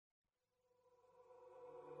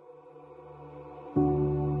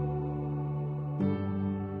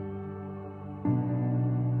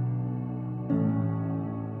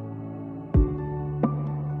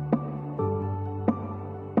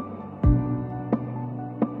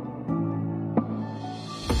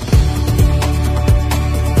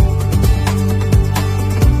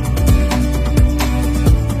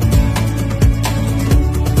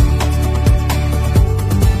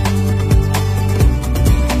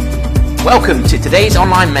Welcome to today's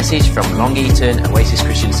online message from Long Eaton Oasis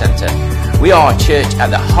Christian Centre. We are a church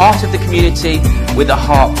at the heart of the community with a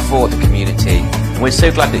heart for the community. And we're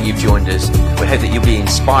so glad that you've joined us. We hope that you'll be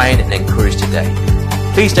inspired and encouraged today.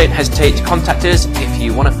 Please don't hesitate to contact us. If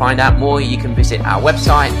you want to find out more, you can visit our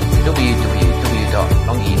website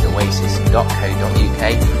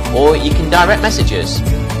www.longeatonoasis.co.uk or you can direct message us.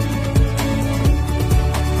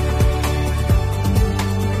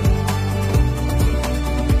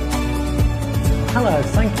 Hello,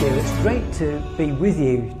 thank you. It's great to be with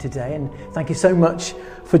you today and thank you so much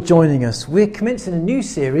for joining us. We're commencing a new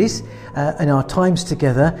series in our times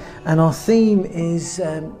together and our theme is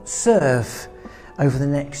serve over the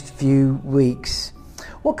next few weeks.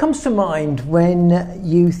 What comes to mind when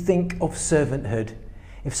you think of servanthood?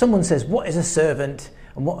 If someone says, what is a servant?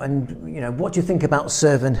 And what do you think about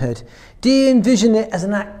servanthood? Do you envision it as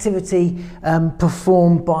an activity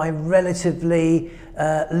performed by relatively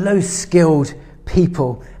low-skilled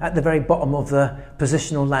people at the very bottom of the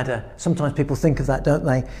positional ladder? Sometimes people think of that, don't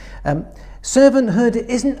they? Servanthood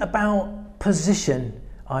isn't about position,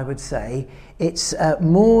 I would say. It's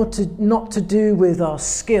not to do with our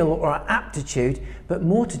skill or our aptitude, but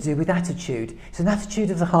more to do with attitude. It's an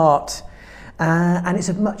attitude of the heart. And it's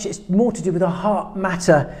more to do with a heart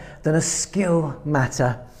matter than a skill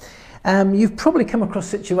matter. You've probably come across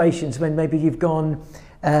situations when maybe you've gone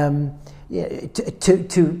to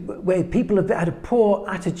where people have had a poor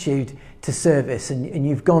attitude to service and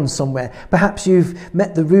you've gone somewhere. Perhaps you've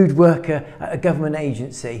met the rude worker at a government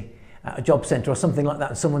agency, at a job centre or something like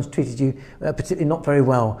that, and someone's treated you particularly not very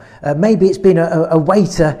well. Maybe it's been a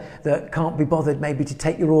waiter that can't be bothered maybe to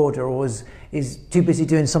take your order or is too busy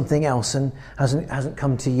doing something else and hasn't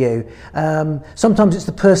come to you. Sometimes it's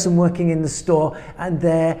the person working in the store and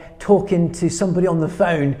they're talking to somebody on the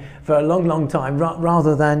phone for a long time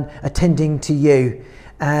rather than attending to you.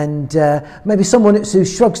 And maybe someone who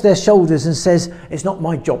shrugs their shoulders and says, it's not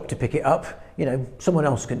my job to pick it up. Someone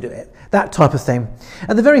else can do it. That type of thing.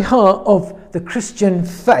 At the very heart of the Christian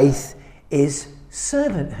faith is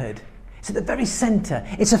servanthood. It's at the very centre.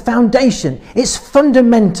 It's a foundation. It's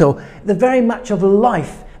fundamental. The very much of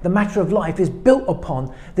life, the matter of life, is built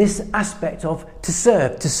upon this aspect of to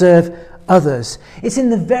serve others. It's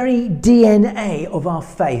in the very DNA of our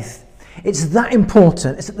faith. It's that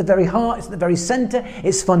important. It's at the very heart. It's at the very centre.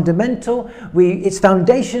 It's fundamental. It's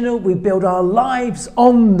foundational. We build our lives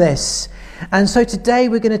on this. And so today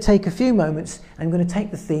we're going to take a few moments and we're going to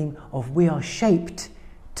take the theme of we are shaped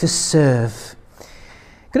to serve. I'm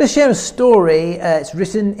going to share a story. It's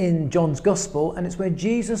written in John's Gospel and it's where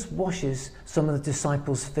Jesus washes some of the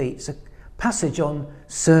disciples' feet. It's a passage on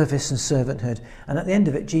service and servanthood. And at the end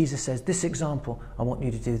of it, Jesus says, this example, I want you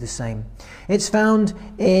to do the same. It's found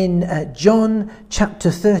in John chapter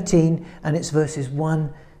 13 and it's verses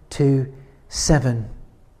 1 to 7.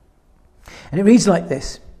 And it reads like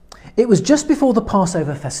this. It was just before the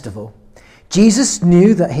Passover festival. Jesus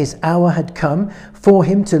knew that his hour had come for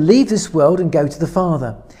him to leave this world and go to the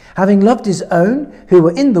Father. Having loved his own who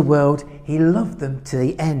were in the world, he loved them to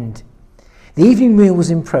the end. The evening meal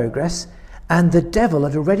was in progress, and the devil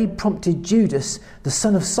had already prompted Judas, the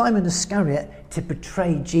son of Simon Iscariot, to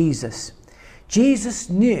betray Jesus. Jesus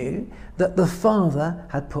knew that the Father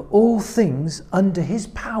had put all things under his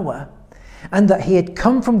power and that he had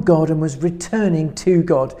come from God and was returning to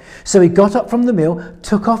God. So he got up from the meal,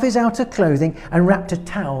 took off his outer clothing and wrapped a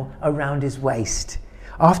towel around his waist.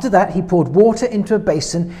 After that, he poured water into a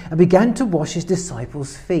basin and began to wash his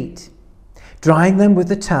disciples' feet, drying them with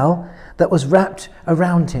the towel that was wrapped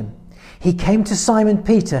around him. He came to Simon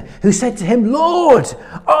Peter, who said to him, Lord,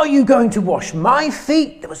 are you going to wash my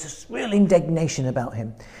feet? There was this real indignation about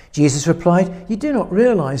him. Jesus replied, you do not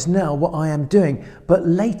realize now what I am doing, but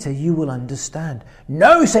later you will understand.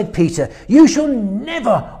 No, said Peter, you shall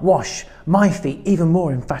never wash my feet, even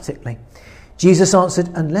more emphatically. Jesus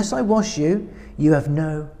answered, unless I wash you, you have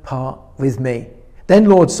no part with me. Then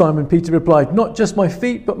Lord, Simon Peter replied, not just my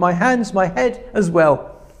feet, but my hands, my head as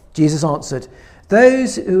well. Jesus answered,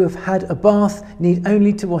 those who have had a bath need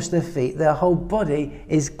only to wash their feet. Their whole body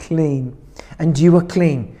is clean. And you are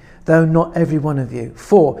clean, though not every one of you.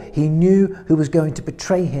 For he knew who was going to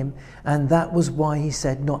betray him, and that was why he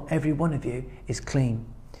said, not every one of you is clean.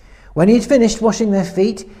 When he had finished washing their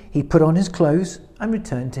feet, he put on his clothes and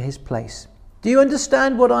returned to his place. Do you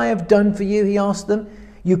understand what I have done for you? He asked them.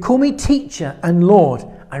 You call me teacher and Lord,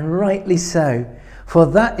 and rightly so, for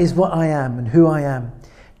that is what I am and who I am.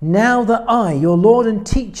 Now that I, your Lord and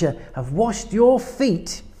teacher, have washed your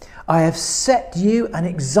feet, I have set you an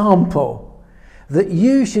example that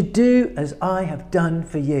you should do as I have done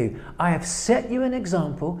for you. I have set you an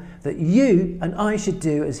example that you and I should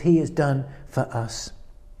do as he has done for us.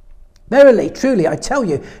 Verily, truly, I tell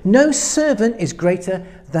you, no servant is greater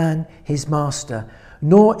than his master,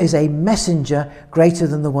 nor is a messenger greater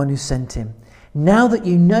than the one who sent him. Now that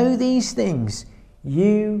you know these things,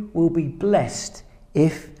 you will be blessed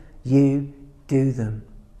if you do them.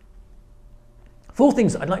 4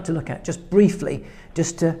 things I'd like to look at just briefly,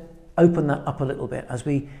 just to open that up a little bit as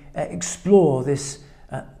we explore this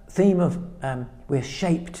theme of we're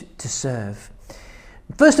shaped to serve.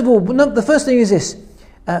 First of all, the first thing is this.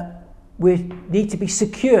 We need to be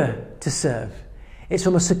secure to serve. It's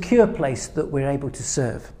from a secure place that we're able to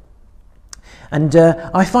serve. And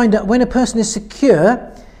I find that when a person is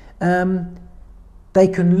secure, they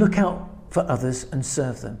can look out for others and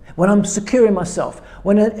serve them. When I'm secure in myself,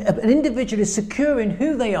 when an individual is secure in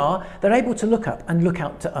who they are, they're able to look up and look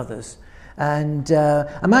out to others. And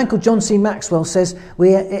a man called John C. Maxwell says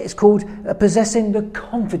it's called possessing the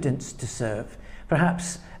confidence to serve.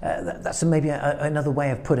 Perhaps that's maybe another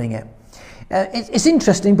way of putting it. It's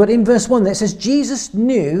interesting, but in verse 1 there it says, Jesus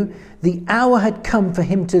knew the hour had come for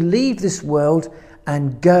him to leave this world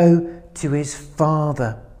and go to his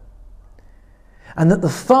Father. And that the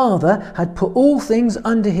Father had put all things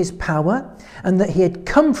under his power, and that he had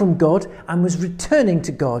come from God and was returning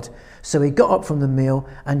to God. So he got up from the meal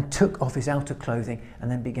and took off his outer clothing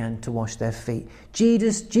and then began to wash their feet.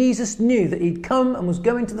 Jesus knew that he'd come and was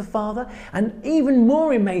going to the Father, and even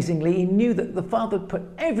more amazingly, he knew that the Father put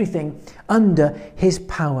everything under his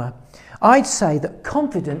power. I'd say that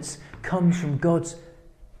confidence comes from God's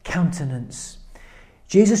countenance.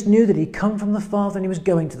 Jesus knew that he'd come from the Father and he was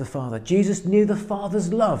going to the Father. Jesus knew the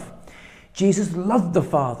Father's love. Jesus loved the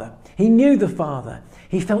Father. He knew the Father.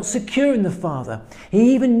 He felt secure in the Father.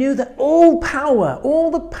 He even knew that all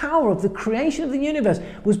the power of the creation of the universe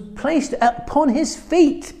was placed upon his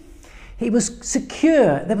feet. He was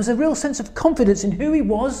secure. There was a real sense of confidence in who he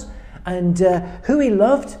was and who he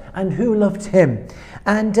loved and who loved him.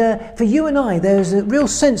 And for you and I, there's a real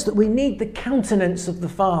sense that we need the countenance of the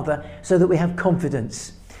Father so that we have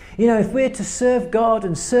confidence. You know, if we're to serve God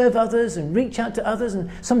and serve others and reach out to others and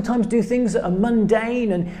sometimes do things that are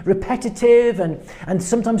mundane and repetitive and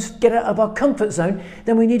sometimes get out of our comfort zone,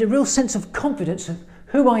 then we need a real sense of confidence of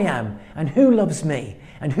who I am and who loves me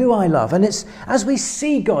and who I love. And it's as we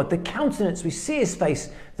see God, the countenance, we see his face,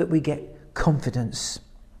 that we get confidence.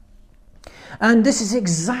 And this is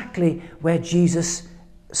exactly where Jesus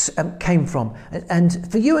came from. And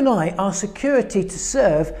for you and I, our security to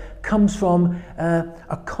serve comes from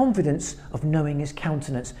a confidence of knowing his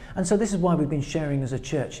countenance. And so this is why we've been sharing as a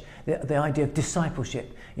church the idea of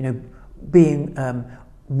discipleship, you know, being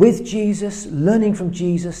with Jesus, learning from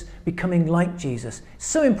Jesus, becoming like Jesus. It's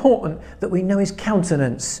so important that we know his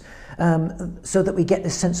countenance, so that we get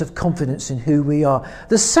this sense of confidence in who we are.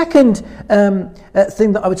 The second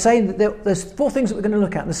thing that I would say, there's 4 things that we're going to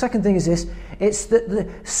look at. And the second thing is this: it's the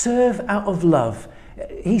serve out of love.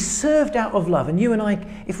 He served out of love. And you and I,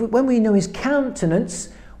 when we know his countenance,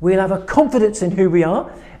 we'll have a confidence in who we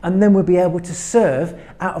are, and then we'll be able to serve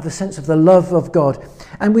out of the sense of the love of God.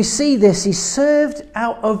 And we see this: he served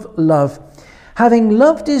out of love. Having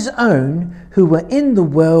loved his own who were in the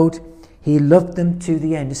world, he loved them to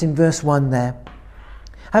the end. It's in verse 1 there.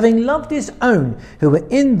 Having loved his own who were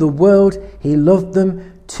in the world, he loved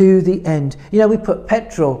them to the end. You know, we put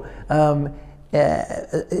petrol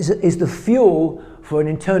is the fuel for an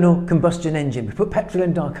internal combustion engine. We put petrol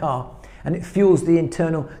in our car and it fuels the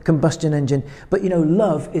internal combustion engine. But you know,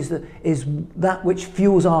 love is that which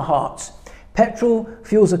fuels our hearts. Petrol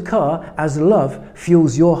fuels a car as love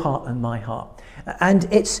fuels your heart and my heart. And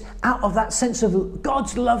it's out of that sense of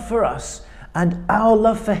God's love for us and our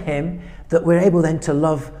love for him that we're able then to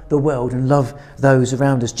love the world and love those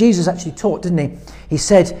around us. Jesus actually taught, didn't he? He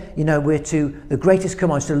said, you know, we're to the greatest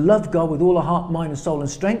command, to love God with all our heart, mind and soul and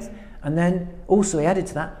strength. And then also he added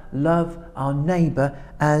to that, love our neighbour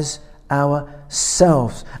as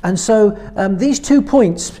ourselves. And so these 2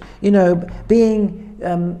 points, you know,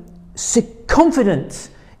 being confident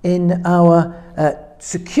in our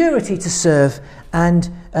security to serve and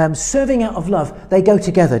serving out of love, they go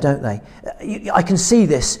together, don't they? I can see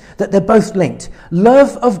this, that they're both linked.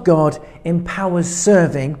 Love of God empowers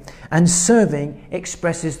serving, and serving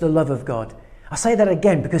expresses the love of God. I say that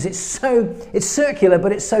again because it's circular,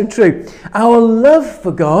 but it's so true. Our love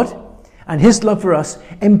for God and his love for us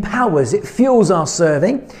empowers, it fuels our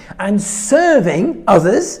serving, and serving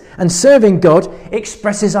others and serving God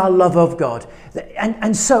expresses our love of God.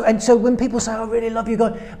 And so when people say, I really love you,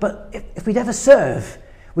 God, but if we never serve,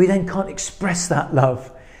 we then can't express that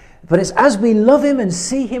love. But it's as we love him and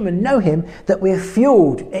see him and know him that we're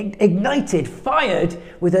fueled, ignited, fired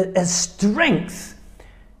with a strength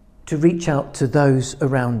to reach out to those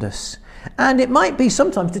around us. And it might be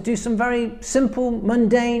sometimes to do some very simple,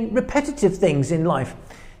 mundane, repetitive things in life.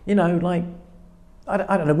 You know, like, I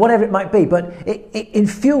don't know, whatever it might be, but it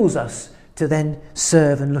infuels us to then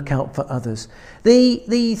serve and look out for others.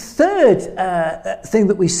 The third thing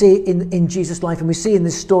that we see in Jesus' life, and we see in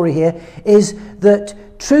this story here, is that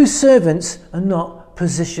true servants are not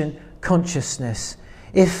position consciousness.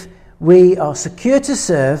 If we are secure to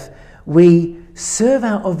serve, we serve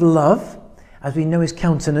out of love, as we know his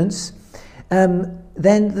countenance.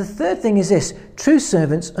 Then the third thing is this: true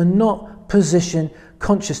servants are not position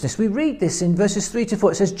consciousness. We read this in verses 3 to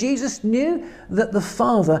 4. It says, Jesus knew that the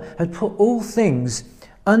Father had put all things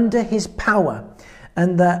under his power,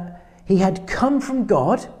 and that he had come from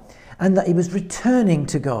God, and that he was returning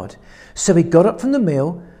to God. So he got up from the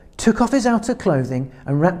meal, took off his outer clothing,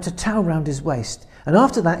 and wrapped a towel round his waist. And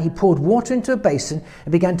after that he poured water into a basin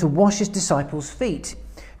and began to wash his disciples' feet,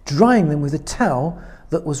 drying them with a towel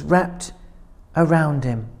that was wrapped around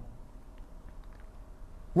him.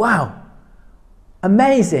 Wow.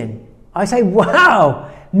 Amazing. I say,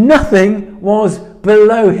 wow. Nothing was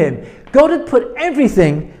below him. God had put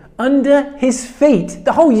everything under his feet.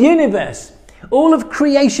 The whole universe. All of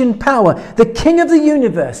creation power. The king of the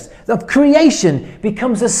universe, of creation,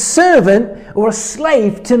 becomes a servant or a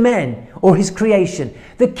slave to men or his creation.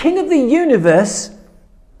 The king of the universe,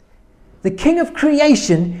 the king of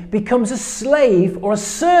creation, becomes a slave or a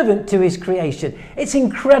servant to his creation. It's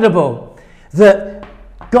incredible that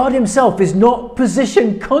God himself is not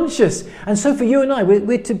position conscious. And so for you and I,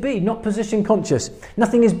 we're to be not position conscious.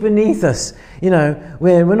 Nothing is beneath us. You know,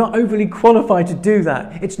 we're not overly qualified to do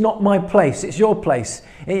that. It's not my place, it's your place.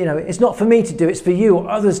 You know, it's not for me to do, it's for you or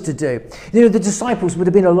others to do. You know, the disciples would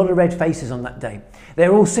have been a lot of red faces on that day.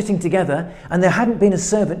 They're all sitting together, and there hadn't been a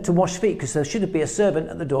servant to wash feet, because there should have been a servant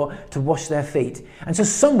at the door to wash their feet. And so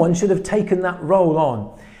someone should have taken that role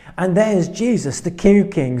on. And there's Jesus, the King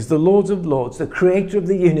of Kings, the Lord of Lords, the creator of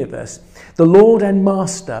the universe, the Lord and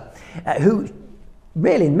Master, who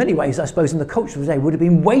really in many ways, I suppose, in the culture of the day would have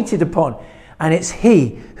been waited upon. And it's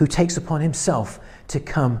he who takes upon himself to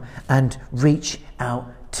come and reach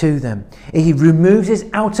out to them. He removes his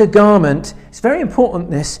outer garment. It's very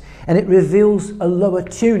important, this, and it reveals a lower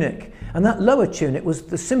tunic. And that lower tunic was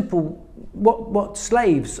the simple, what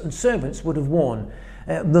slaves and servants would have worn.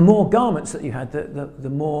 The more garments that you had, the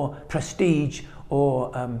more prestige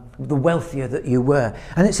or the wealthier that you were.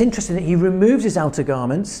 And it's interesting that he removes his outer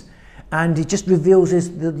garments and he just reveals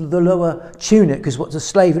the lower tunic, because what's a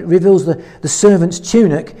slave, it reveals the servant's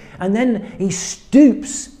tunic. And then he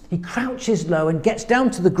stoops, he crouches low and gets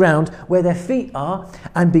down to the ground where their feet are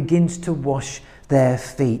and begins to wash their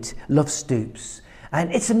feet. Love stoops.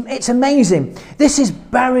 And it's amazing. This is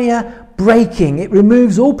barrier breaking. It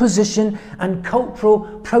removes all position and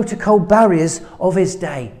cultural protocol barriers of his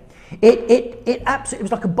day. It absolutely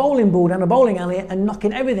was like a bowling ball down a bowling alley and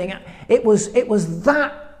knocking everything out. It was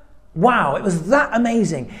that wow. It was that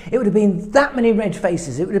amazing. It would have been that many red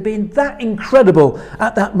faces. It would have been that incredible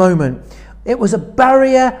at that moment. It was a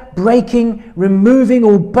barrier breaking, removing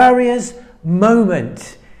all barriers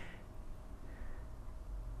moment.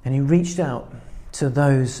 And he reached out to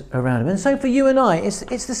those around him. And so for you and I, it's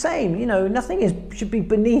the same. You know, nothing should be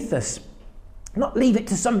beneath us. Not leave it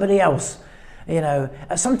to somebody else. You know,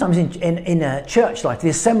 sometimes in a church life, the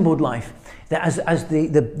assembled life, that as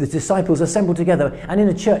the disciples assemble together, and in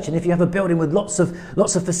a church, and if you have a building with lots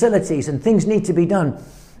of facilities and things need to be done,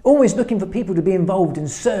 always looking for people to be involved and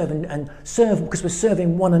serve and serve, because we're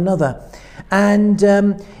serving one another. And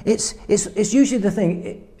it's usually the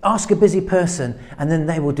thing. Ask a busy person and then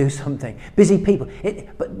they will do something. Busy people.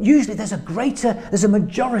 But usually there's a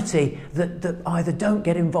majority that either don't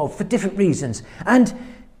get involved for different reasons. And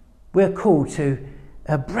we're called to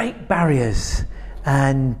break barriers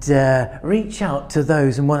and reach out to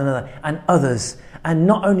those and one another and others. And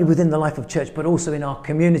not only within the life of church, but also in our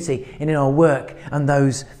community and in our work and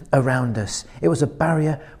those around us. It was a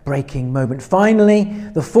barrier breaking moment. Finally,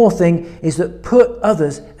 the fourth thing is that put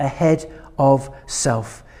others ahead of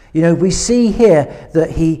self. You know, we see here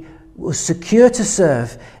that he was secure to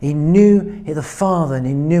serve. He knew the Father and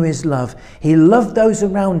he knew his love. He loved those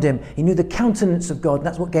around him. He knew the countenance of God. And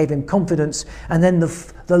that's what gave him confidence. And then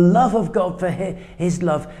the love of God for his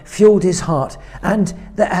love fueled his heart. And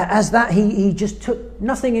he just took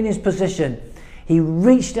nothing in his position. He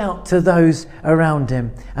reached out to those around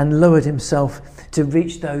him and lowered himself to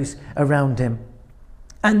reach those around him.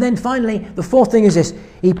 And then finally, the fourth thing is this: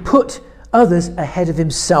 he put others ahead of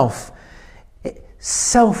himself.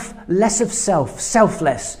 less of self,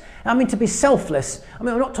 selfless. I mean, to be selfless, I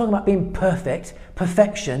mean, we're not talking about being perfect,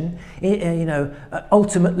 perfection,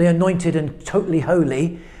 ultimately anointed and totally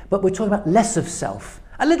holy, but we're talking about less of self,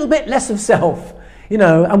 a little bit less of self.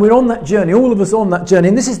 And we're on that journey, all of us are on that journey.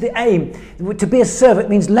 And this is the aim. To be a servant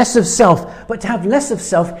means less of self, but to have less of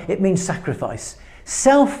self, it means sacrifice.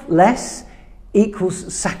 Selfless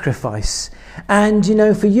equals sacrifice. And,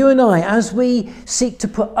 for you and I, as we seek to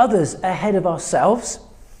put others ahead of ourselves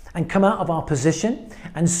and come out of our position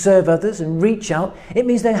and serve others and reach out, it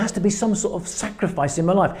means there has to be some sort of sacrifice in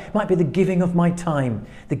my life. It might be the giving of my time,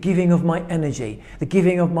 the giving of my energy, the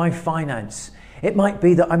giving of my finance. It might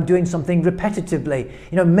be that I'm doing something repetitively.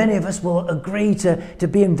 Many of us will agree to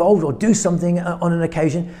be involved or do something on an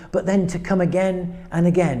occasion, but then to come again and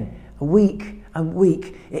again, week and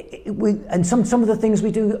week. And some of the things we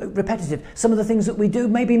do repetitive. Some of the things that we do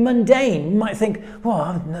may be mundane. You might think,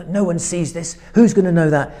 well, no one sees this. Who's going to know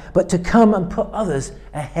that? But to come and put others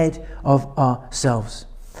ahead of ourselves.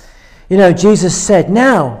 Jesus said,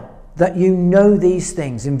 now that you know these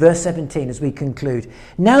things, in verse 17 as we conclude,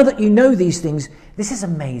 now that you know these things, this is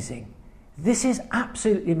amazing. This is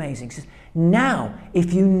absolutely amazing. He says, now,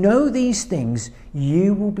 if you know these things,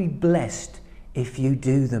 you will be blessed if you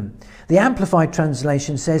do them. The Amplified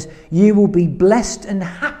Translation says, you will be blessed and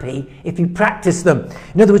happy if you practice them.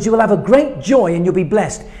 In other words, you will have a great joy and you'll be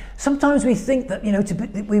blessed. Sometimes we think that,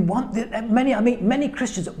 we want many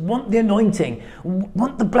Christians want the anointing,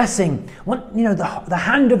 want the blessing, want, the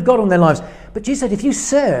hand of God on their lives. But Jesus said, if you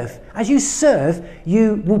serve, as you serve,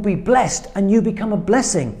 you will be blessed and you become a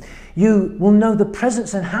blessing. You will know the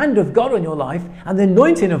presence and hand of God on your life and the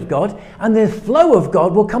anointing of God, and the flow of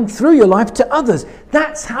God will come through your life to others.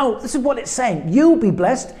 This is what it's saying. You'll be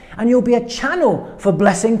blessed and you'll be a channel for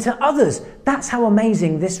blessing to others. That's how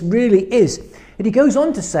amazing this really is. And he goes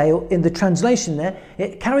on to say, in the translation there,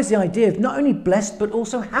 it carries the idea of not only blessed, but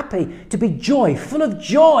also happy, to be joy, full of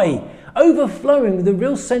joy, overflowing with a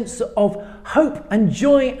real sense of hope and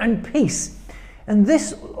joy and peace. And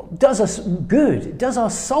this does us good. It does our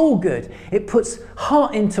soul good. It puts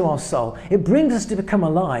heart into our soul. It brings us to become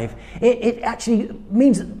alive. It actually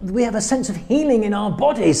means we have a sense of healing in our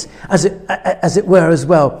bodies, as it were, as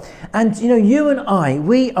well. And, you and I,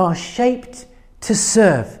 we are shaped to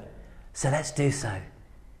serve. So let's do so.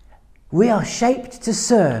 We are shaped to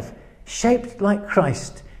serve, shaped like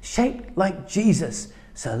Christ, shaped like Jesus.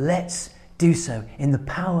 So let's do so in the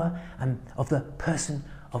power of the person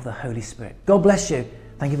of the Holy Spirit. God bless you.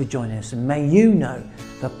 Thank you for joining us. And may you know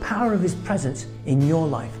the power of his presence in your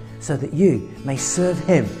life so that you may serve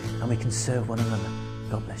him and we can serve one another.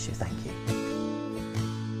 God bless you. Thank you.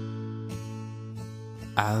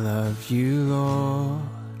 I love you, Lord.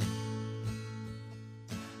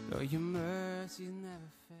 Lord, your mercy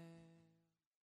never fails.